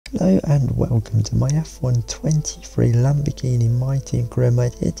Hello and welcome to my F1 23 Lamborghini My Team career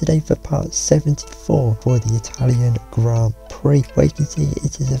mode here today for part 74 for the Italian Grand Prix. Where you can see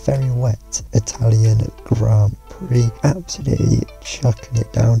it is a very wet Italian Grand Prix, absolutely chucking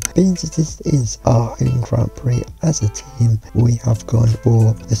it down. Being that this is our home Grand Prix as a team, we have gone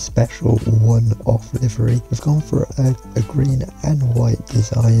for a special one-off livery. We've gone for a green and white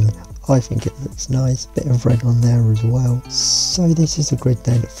design. I think it looks nice, bit of red on there as well. So this is the grid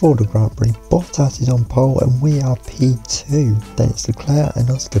then for the Grand Prix. Bottas is on pole and we are P2. Then it's Leclerc and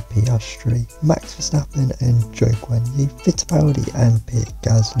Oscar Piastri, Max Verstappen and Zhou Guanyu, Fittipaldi and Pierre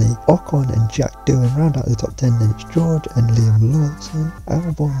Gasly, Ocon and Jack Doohan round out the top 10. Then it's George and Liam Lawson,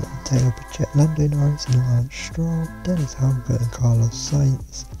 Albon and Taylor Paget, Lando Norris and Lance Stroll, Dennis Hamilton and Carlos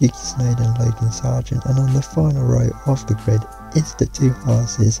Sainz, Yuki Tsunoda and Logan Sargent, and on the final row of the grid is the two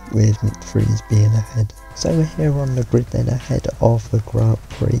HAASes with McFreeze being ahead. So we're here on the grid then ahead of the Grand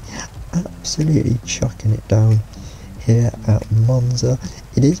Prix, absolutely chucking it down here at Monza.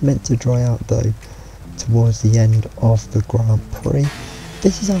 It is meant to dry out though towards the end of the Grand Prix.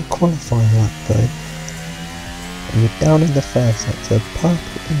 This is our qualifying lap though, and we're down in the first sector,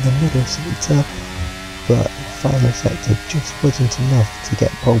 purple in the middle sector, but final sector just wasn't enough to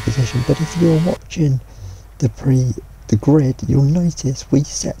get pole position. But if you're watching the grid, you'll notice we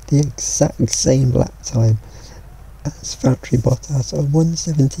set the exact same lap time as factory Bottas of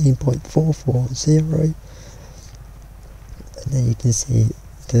 1:17.440, and then you can see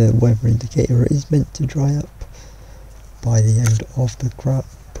the weather indicator is meant to dry up by the end of the Grand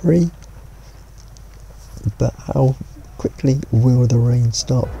Prix. But how quickly will the rain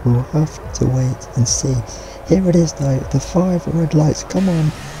stop? We'll have to wait and see. Here it is though, the 5 red lights come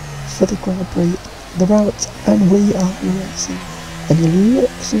on for the Grand Prix, the route, and we are racing, and it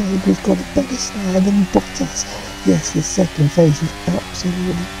looks like we've got a better start than Bottas. Yes, the second phase is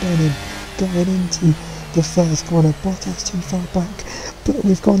absolutely done in. Going into the first corner, Bottas too far back, but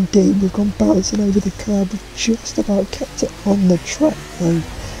we've gone deep, we've gone bouncing over the curb, we've just about kept it on the track though.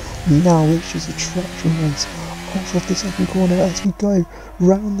 Now it's just a traction race off of the second corner as we go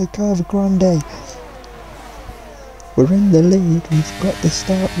round the Curva Grande. We're in the lead, we've got the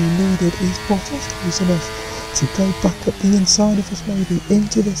start we needed. Is Bottas close enough to go back up the inside of us, maybe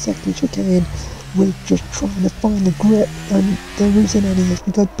into the second chicane? We're just trying to find the grip and there isn't any as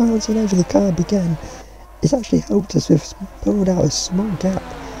we go bouncing over the curb again. It's actually helped us, we've pulled out a small gap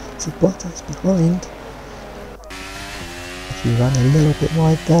to Bottas behind. If you ran a little bit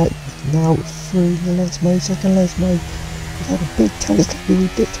wide there, now through the Les mode, second Les mode. We've had a big telescoping, we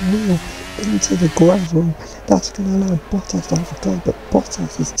dipped a wheel into the gravel. That's going to allow Bottas to have a go, but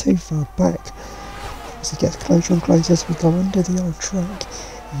Bottas is too far back. As he gets closer and closer as we go under the old track,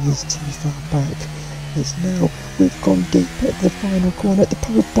 he is too far back. It's now, we've gone deep at the final corner, at the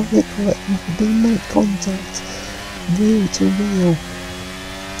parabolic right, we make contact, wheel to wheel.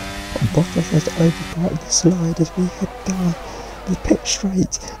 Bottas has overbraked the slide as we head down the pit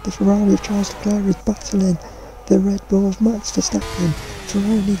straight. The Ferrari of Charles Leclerc is battling the Red Bull of Max Verstappen.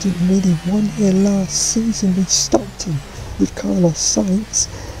 Ferrari didn't really won here last season. We stopped him with Carlos Sainz,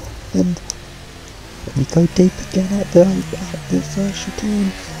 and we go deep again at the first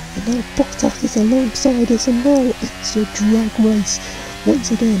chicane, and now Bottas is alongside us, and now it's a drag race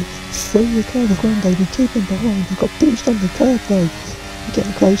once again through the Curva Grande. We keep him behind. We got beached on the curve though. We're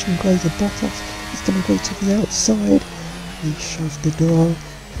getting closer and closer. Bottas is going to go to the outside. We shove the door,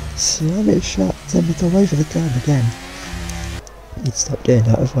 slam it shut, then we go over the curve again. Need to stop doing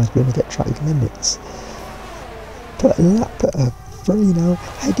that, otherwise we're going to get track limits. Put a lap at 3 now,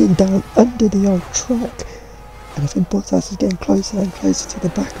 heading down under the old track, and I think Bottas is getting closer and closer to the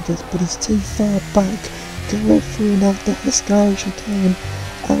back of us, but he's too far back. Going through now the Ascari chicane,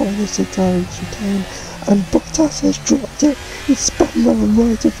 out of the Ascari chicane, and Bottas has dropped it. He's spun round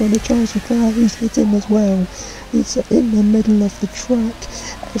right in front of Charles Leclerc, who's hit him as well. He's in the middle of the track,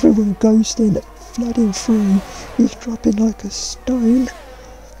 everyone ghosting, flooding through. He's dropping like a stone,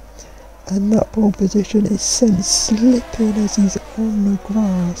 and that pole position is sent slipping as he's on the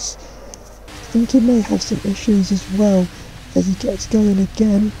grass. I think he may have some issues as well as he gets going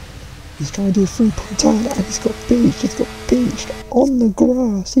again. He's trying to do a 3-point turn and he's got beached on the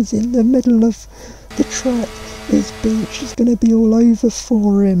grass. He's in the middle of the track. His beach is going to be all over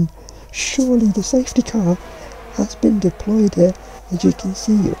for him. Surely the safety car has been deployed here. As you can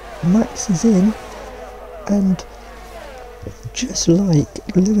see, Max is in, and just like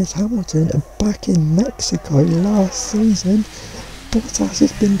Lewis Hamilton back in Mexico last season, Bottas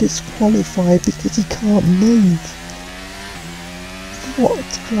has been disqualified because he can't move. What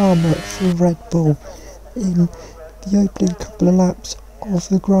drama for Red Bull in the opening couple of laps of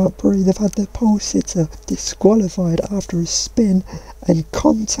the Grand Prix. They've had their pole sitter disqualified after a spin and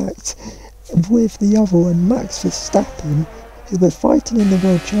contact with the other one, Max Verstappen, who we're fighting in the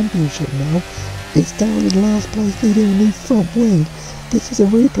World Championship now, is down in last place leading a new front wing. This is a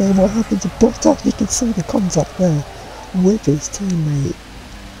replay of what happened to Bottas. You can see the contact there with his teammate.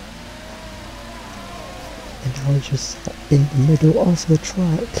 And now he's just in the middle of the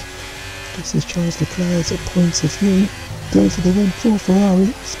track. This is Charles Leclerc's point of view. Going for the win for Ferrari,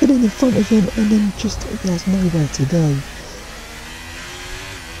 spinning in front of him, and then just he has nowhere to go.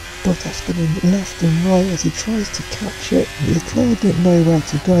 Bottas spinning left and right as he tries to catch it. Leclerc didn't know where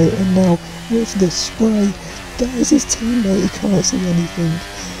to go, and now with the spray, there's his teammate. He can't see anything.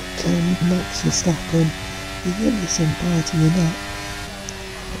 Can Max Verstappen, the innocent party in that,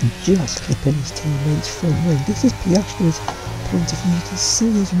 just clipping his teammate's front wing. This is Piastri's point of view. You can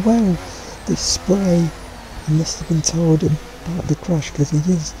see as well the spray. He must have been told about the crash because he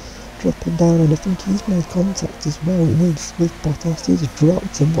is dropping down, and I think he's made contact as well with Bottas. He's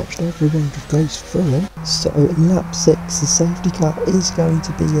dropped and watched everyone just goes through him. So lap 6, the safety car is going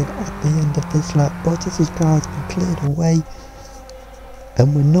to be in at the end of this lap. Bottas's car has been cleared away,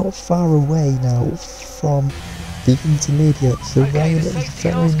 and we're not far away now from the intermediates. The rain is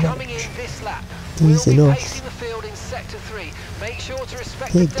very much easing off.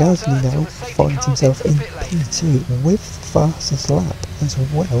 Pierre Gasly now finds himself in P2 with the fastest lap as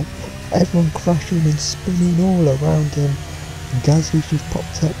well. Everyone crashing and spinning all around him. Gasly just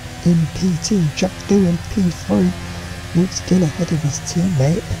popped up in P2. Jack Doohan P3 was still ahead of his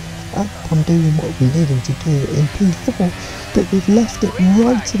teammate upon doing what we needed to do in P4, but we've left it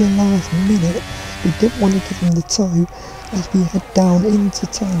right to the last minute. We didn't want to give him the toe as we head down into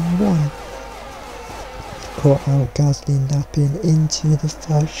turn 1. Caught out Gasly napping into the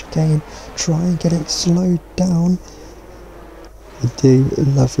first chicane, try and get it slowed down. We do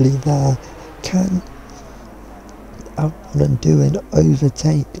lovely there. Can Albon doing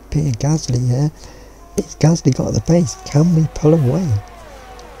overtake Pierre Gasly here? Is Gasly got the pace? Can we pull away?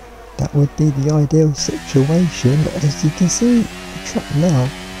 That would be the ideal situation. As you can see the track now,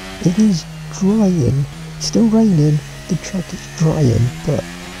 it is drying, still raining, the track is drying, but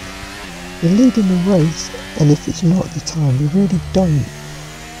we're leading the race, and if it's not the time, we really don't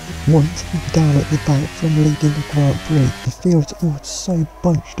want to be down at the back from leading the Grand Prix. The field's all so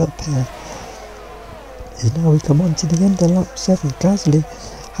bunched up here. As now we come on to the end of lap 7, Gasly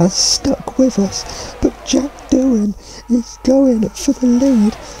has stuck with us, but Jack Doohan is going for the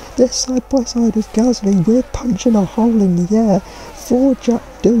lead. They're side by side with Gasly. We're punching a hole in the air for Jack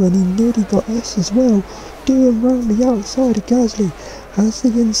Doohan. He nearly got us as well. Doohan round the outside of Gasly, has the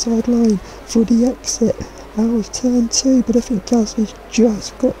inside line for the exit out of turn 2, but I think Gasly's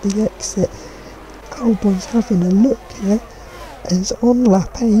just got the exit. Albon's having a look here, as on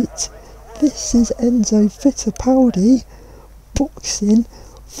lap 8, this is Enzo Fittipaldi boxing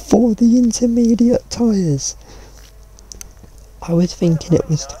for the intermediate tyres. I was thinking it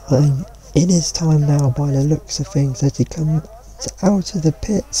was time. It is time now by the looks of things. As he comes out of the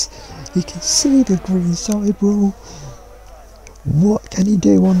pits, you can see the green side roll. What can he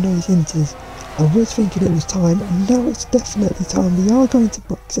do on those inters? I was thinking it was time, and now it's definitely time. We are going to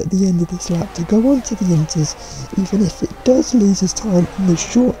box at the end of this lap to go on to the inters, even if it does lose us time in the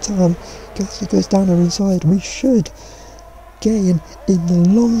short term. Gasly goes down our inside. We should gain in the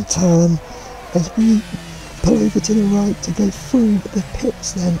long term as we pull over to the right to go through the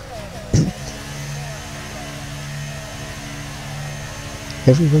pits then.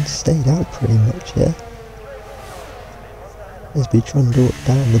 Everyone stayed out pretty much here. As we trundle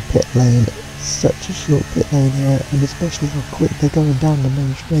down the pit lane, such a short pit lane here, and especially how quick they're going down the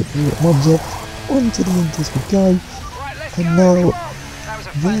main straight here at Monza. Onto the inters we go, and now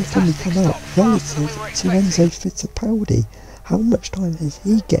where can we come out relative to Enzo Fittipaldi? How much time has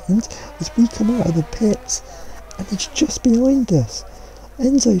he gained as we come out of the pits, and it's just behind us?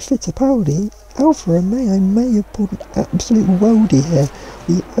 Enzo Fittipaldi, Alfa Romeo may have pulled an absolute worldie here.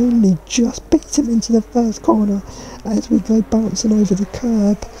 We only just beat him into the first corner as we go bouncing over the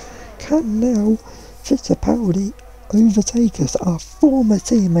curb. Can now Fittipaldi overtake us, our former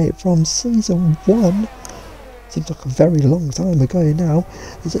teammate from season 1? Seems like a very long time ago now.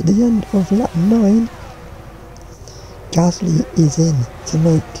 As at the end of lap 9, Gasly is in to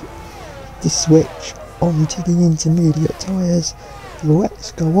make the switch onto the intermediate tyres. The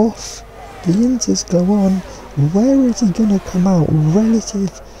wets go off, the inters go on. Where is he going to come out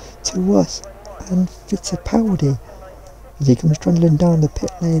relative to us and Fittipaldi? As he comes trundling down the pit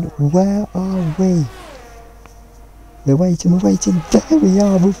lane, where are we? We're waiting, There we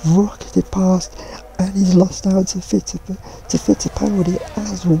are, we've rocketed past and he's lost out to Fittipaldi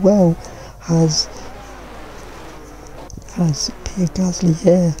as well as Pierre Gasly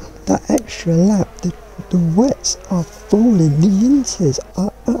here. That extra lap, the wets are falling, the Inters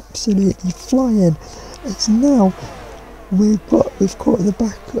are absolutely flying. It's now we've caught the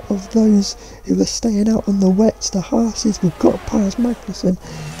back of those who are staying out on the wets, the HAASes. We've got past Magnussen.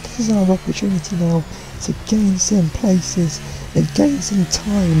 This is our opportunity now to gain some places and gain some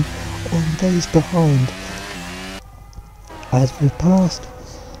time on those behind. As we passed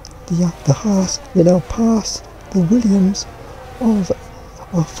the HAAS, we now pass the Williams of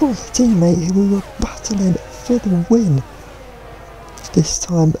our former teammate who we were battling for the win this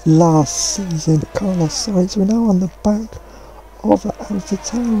time last season, Carlos Sainz. We're now on the back of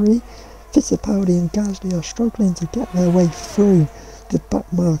AlphaTauri. Fittipaldi and Gasly are struggling to get their way through the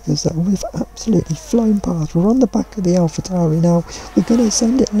back markers that we've absolutely flown past. We're on the back of the AlphaTauri now. We're going to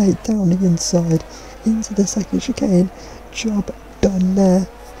send it late down the inside into the second chicane. Job done there.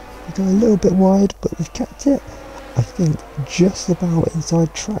 We go a little bit wide, but we've kept it, I think, just about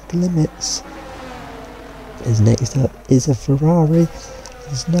inside track limits. As next up is a Ferrari.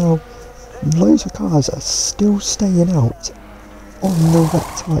 There's now loads of cars are still staying out on the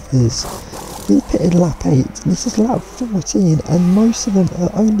wet tyres. We pitted lap 8, this is lap 14, and most of them are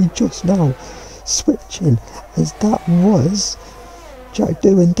only just now switching, as that was Jack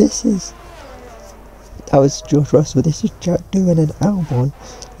Doohan. That was George Russell, this is Jack Doohan and Albon.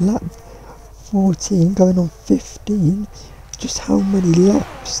 Lap 14 going on 15, just how many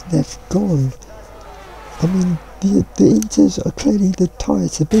laps they've gone. I mean, the Inters are clearly the tyre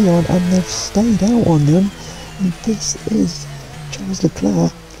to be on, and they've stayed out on them. And this is Charles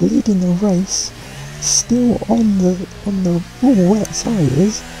Leclerc leading the race, still on the all wet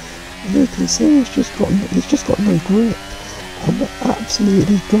tyres. And you can see he's just got no grip, and we're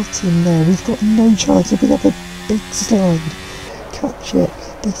absolutely got him there. We've got no chance. If we have a big slide, catch it.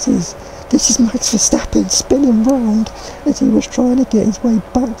 This is Max Verstappen spinning round as he was trying to get his way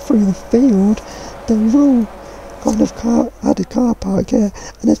back through the field. They're all kind of at a car park here,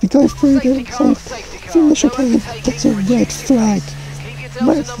 and as we go through the chicane, there's a red flag.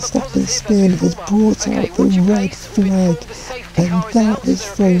 Max Verstappen's spin has brought out the red flag, and that has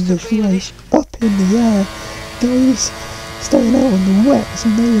thrown this race up in the air. Those staying out on the wets,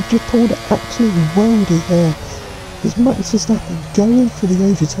 and they have just pulled an absolute worldie here. Is Max Verstappen going for the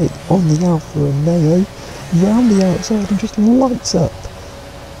overtake on the Alfa Romeo, round the outside, and just lights up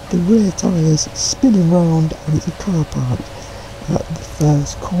the rear tyres, spinning round, and it's a car park at the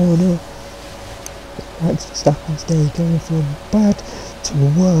first corner. Max Verstappen's day going from bad to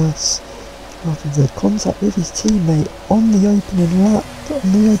worse after the contact with his teammate on the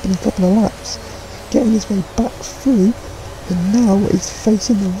opening couple of laps, getting his way back through, and now is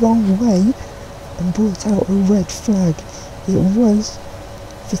facing the wrong way and brought out a red flag. It was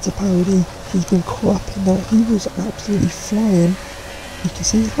Fittipaldi. He's been caught up in that. He was absolutely flying. You can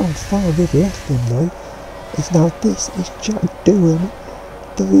see how far we've left him though. This is Jack Doohan,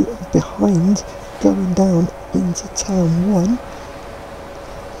 though behind, going down into turn 1.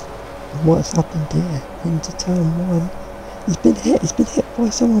 And what's happened here into turn 1? He's been hit by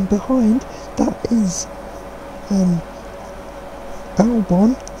someone behind. That is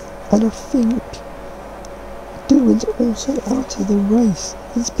Albon, and I think Doohan's also out of the race.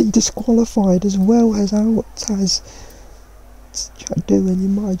 He's been disqualified as well as Jack Doohan. You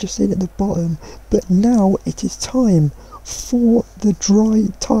might have just seen at the bottom, but now it is time for the dry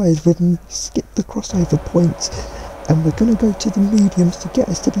tyres. We've skipped the crossover points, and we're going to go to the mediums to get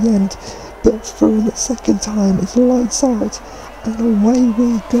us to the end. But for the second time, it's lights out, and away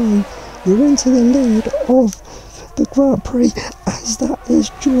we go. We're into the lead of the Grand Prix, as that is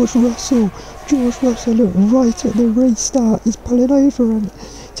George Russell. George Russell, look, right at the restart, is pulling over and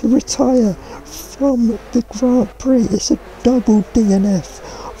to retire from the Grand Prix. It's a double DNF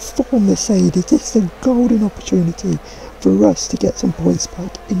for Mercedes. This is a golden opportunity for us to get some points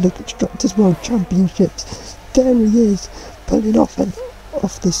back in the Constructors World Championships. There he is, pulling off and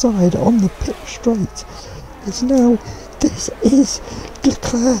off the side on the pit straight. It's now, this is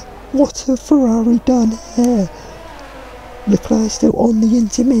Leclerc. What have Ferrari done here? Leclerc still on the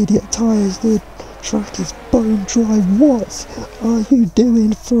intermediate tyres. The track is bone dry. What are you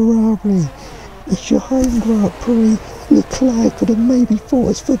doing, Ferrari? It's your home Grand Prix. Leclerc could have maybe fought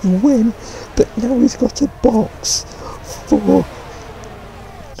us for the win, but now he's got a box for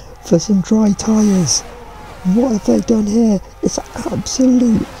some dry tyres. What have they done here? It's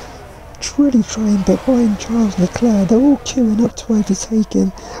absolute trolley train behind Charles Leclerc. They're all queuing up to overtake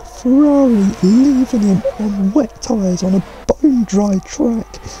him. Ferrari leaving him on wet tyres on a bone dry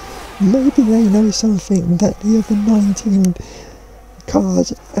track. maybe they know something that the other 19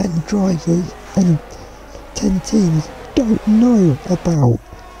 cars and drivers and 10 teams don't know about.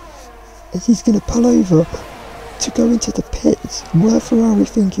 As he's going to pull over to go into the pits, were Ferrari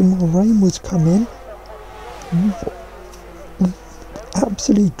thinking Bahrain was coming?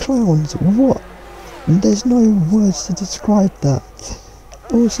 Absolute clowns, what? There's no words to describe that.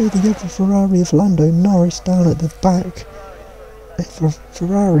 Also, the other Ferrari of Lando Norris down at the back.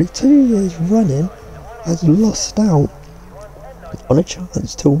 Ferrari, 2 years running, has lost out on a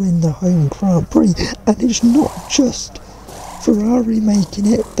chance to win the home Grand Prix. And it's not just Ferrari making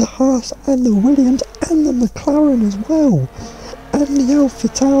it, the HAAS and the Williams and the McLaren as well. And the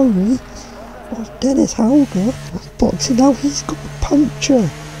AlphaTauri of Dennis Hauger boxing out, he's got a puncture.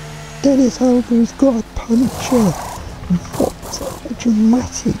 Dennis Hauger has got a puncture. What a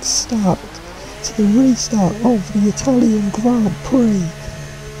dramatic start to the restart of the Italian Grand Prix.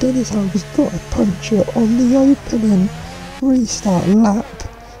 Dennis Hauger's got a puncture on the opening restart lap.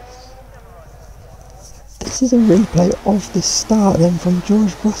 This is a replay of the start then from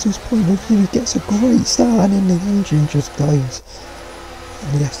George Russell's point of view. He gets a great start and then the engine just goes.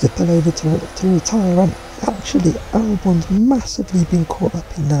 And he has to pull over to retire, and actually Albon's massively been caught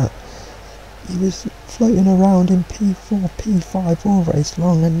up in that. He was floating around in P4, P5 all race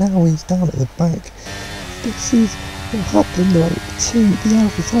long, and now he's down at the back. This is what happened though to the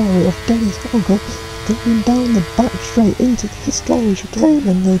AlphaTauri of Dennis Hauger, going down the back straight into the slow chicane,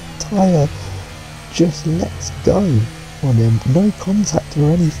 and the tyre just lets go on him. No contact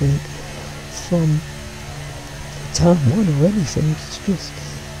or anything from turn 1 or anything, it's just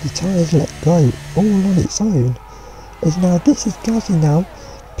the tyres let go all on its own. As now this is Gasly now,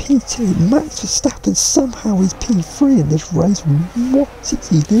 P2, Max Verstappen somehow is P3 in this race. What is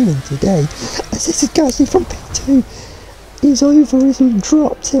he doing today? As this is Gasly from P2, he's over, he's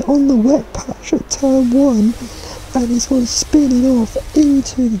dropped it on the wet patch at turn 1, and he's gone spinning off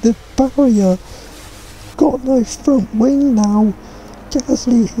into the barrier. Got no front wing now.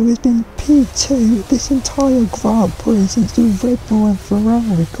 Gasly, who has been P2 this entire Grand Prix since the Red Bull and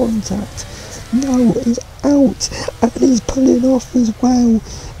Ferrari contact, now is out and he's pulling off as well.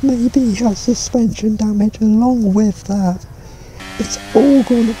 Maybe he has suspension damage along with that. It's all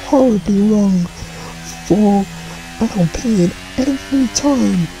gone horribly wrong for Alpine. Every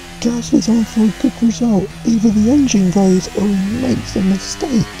time Gasly's on for a good result, either the engine goes or he makes a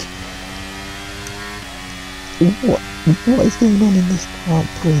mistake. What is going on in this Grand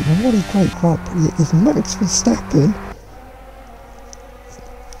Prix? What a great Grand Prix it is. Max Verstappen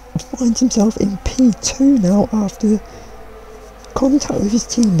finds himself in P2 now after contact with his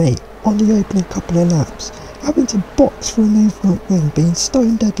teammate on the opening couple of laps, having to box for a movement wing, being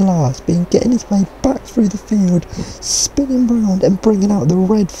stone dead last, getting his way back through the field, spinning round and bringing out the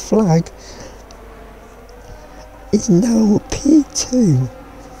red flag. Is now P2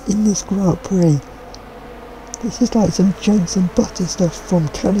 in this Grand Prix. This is like some Jensen Button stuff from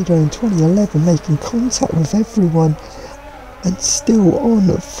Canada in 2011, making contact with everyone and still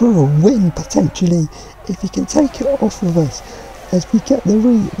on for a win potentially if he can take it off of us. As we get the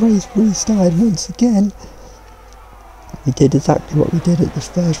race restarted once again, we did exactly what we did at the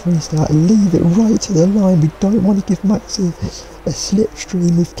first restart, leave it right to the line. We don't want to give Max a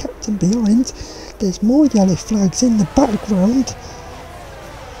slipstream, we've kept him behind. There's more yellow flags in the background.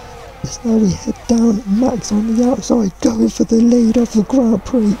 So now we head down, Max on the outside, going for the lead of the Grand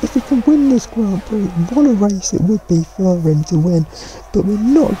Prix. If we can win this Grand Prix, what a race it would be for him to win. But we're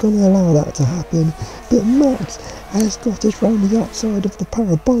not going to allow that to happen. But Max has got us round the outside of the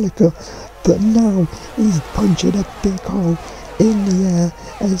Parabolica. But now he's punching a big hole in the air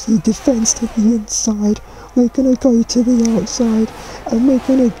as he defends to the inside. We're going to go to the outside and we're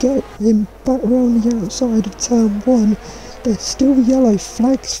going to get him back round the outside of turn 1. There's still yellow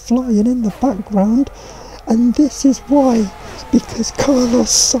flags flying in the background, and this is why, because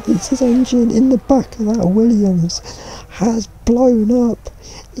Carlos Sainz's engine in the back of that Williams has blown up.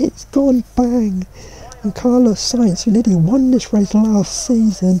 It's gone bang, and Carlos Sainz, who nearly won this race last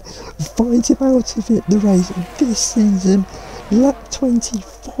season, finds him out of it the race this season. Lap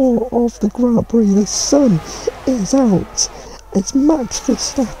 24 of the Grand Prix, the sun is out. It's Max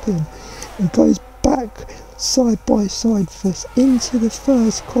Verstappen and goes back side by side for us into the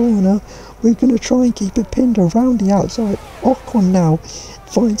first corner. We're going to try and keep it pinned around the outside. Ocon now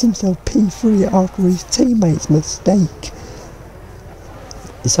finds himself P3 after his teammate's mistake.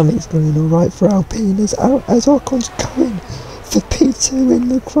 Something's going alright for Alpine as Ocon's going for P2 in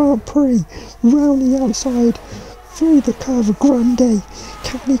the Grand Prix. Round the outside through the Curva Grande.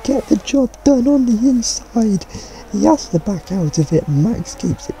 Can he get the job done on the inside? He has to back out of it. Max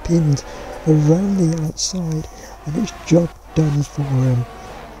keeps it pinned around the outside, and it's job done for him.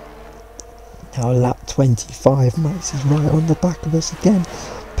 Now lap 25, Max is right on the back of us again.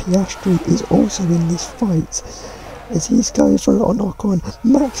 Piastri is also in this fight as he's going for a little knock on.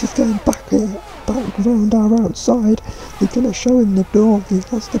 Max is going back round our outside. We're going to show him the door. He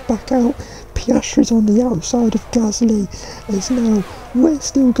has to back out. Piastri's on the outside of Gasly, as now we're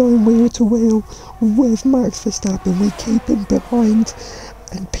still going wheel to wheel with Max Verstappen. We keep him behind,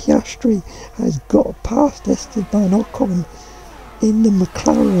 and Piastri has got past Esteban Ocon in the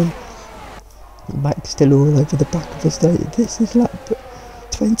McLaren. Max still all over the back of us though. This is lap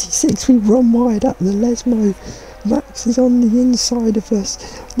 26, we run wide at the Lesmo. Max is on the inside of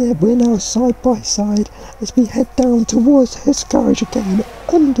us. We're now side by side as we head down towards his garage again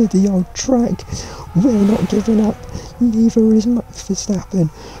under the old track. We're not giving up, neither is Max Verstappen.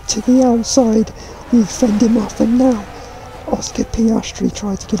 To the outside, we fend him off, and now Oscar Piastri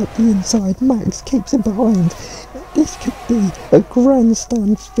tried to get up the inside. Max keeps him behind. This could be a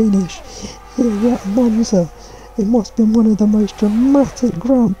grandstand finish here at Monza. It must have been one of the most dramatic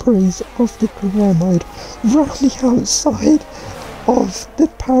Grand Prix of the career mode. Round the outside of the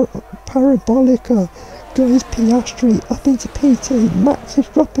Parabolica goes Piastri up into P2. Max is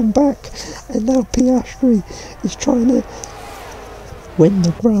dropping back, and now Piastri is trying to win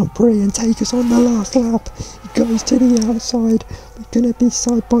the Grand Prix and take us on the last lap. He goes to the outside. We're going to be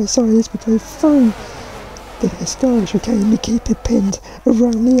side by side as we go through the Escargot chicane. We keep it pinned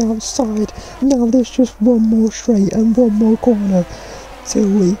around the outside. Now there's just one more straight and one more corner till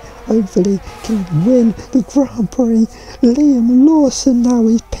we hopefully can win the Grand Prix. Liam Lawson now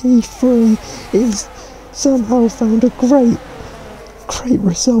is P3. He's somehow found a great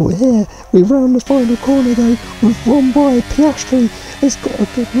result here. We round the final corner though with one wide. Piastri has got a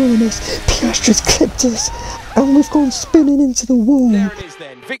good run on us. Piastri's clipped us, and we've gone spinning into the wall. There it is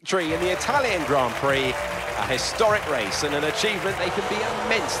then, victory in the Italian Grand Prix. A historic race and an achievement they can be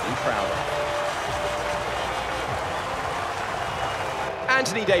immensely proud of.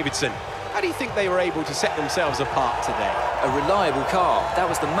 Anthony Davidson, how do you think they were able to set themselves apart today? A reliable car, that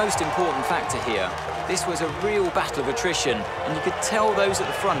was the most important factor here. This was a real battle of attrition, and you could tell those at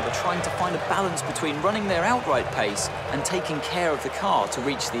the front were trying to find a balance between running their outright pace and taking care of the car to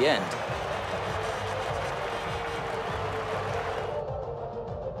reach the end.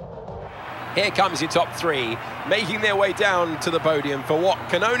 Here comes your top three, making their way down to the podium for what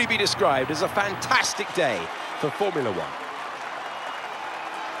can only be described as a fantastic day for Formula One.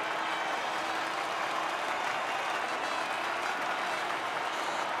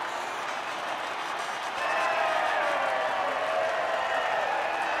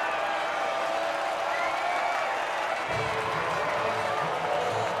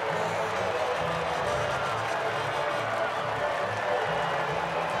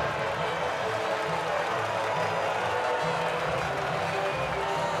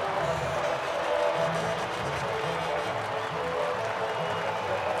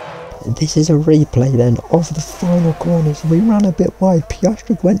 This is a replay then of the final corners. We ran a bit wide.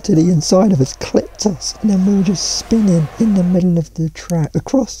 Piastri went to the inside of us, clipped us, and then we were just spinning in the middle of the track.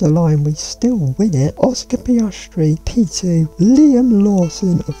 Across the line, we still win it. Oscar Piastri, P2. Liam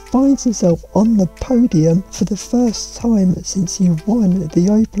Lawson finds himself on the podium for the first time since he won the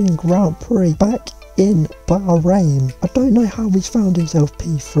opening Grand Prix back in Bahrain. I don't know how he's found himself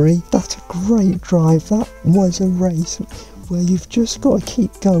P3. That's a great drive. That was a race where you've just got to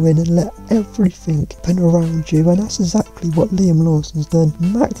keep going and let everything happen around you, and that's exactly what Liam Lawson's done.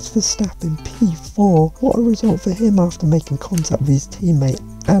 Max Verstappen P4, what a result for him after making contact with his teammate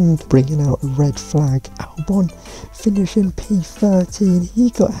and bringing out a red flag. Albon finishing P13, he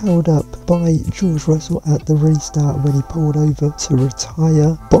got held up by George Russell at the restart when he pulled over to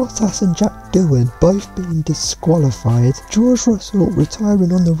retire. Bottas and Jack Doohan both being disqualified. George Russell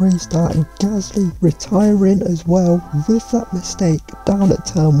retiring on the restart and Gasly retiring as well with that mistake down at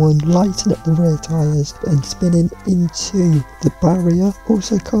turn 1, lighting up the rear tyres and spinning into the barrier.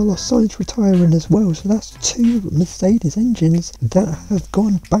 Also Carlos Sainz retiring as well, so that's 2 Mercedes engines that have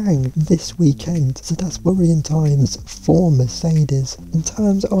gone bang this weekend, so that's worrying times for Mercedes. In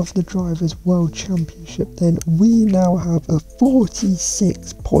terms of the Drivers' World Championship then, we now have a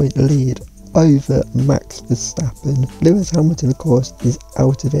 46-point lead over Max Verstappen. Lewis Hamilton of course is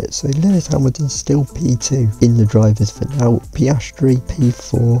out of it, so Lewis Hamilton's still P2 in the drivers for now. Piastri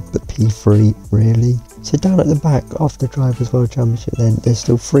P4, but P3 really. So down at the back of the Drivers' World Championship then, there's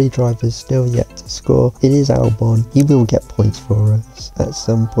still 3 drivers still yet to score. It is Albon. He will get points for us at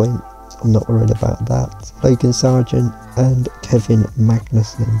some point. I'm not worried about that. Logan Sargent and Kevin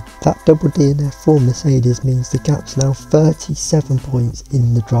Magnussen. That double DNF for Mercedes means the gap's now 37 points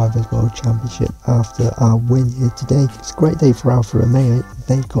in the Drivers' World Championship after our win here today. It's a great day for Alfa Romeo.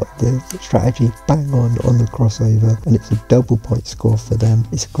 They got the strategy bang on the crossover, and it's a double point score for them.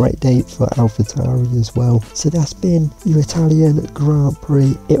 It's a great day for AlphaTauri as well. So that's been your Italian Grand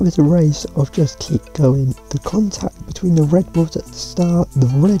Prix. It was a race of just keep going. The contact between the Red Bulls at the start, the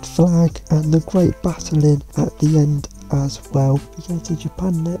red flag, and the great battling at the end as well. We go to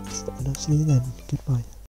Japan next, and I'll see you then. Goodbye.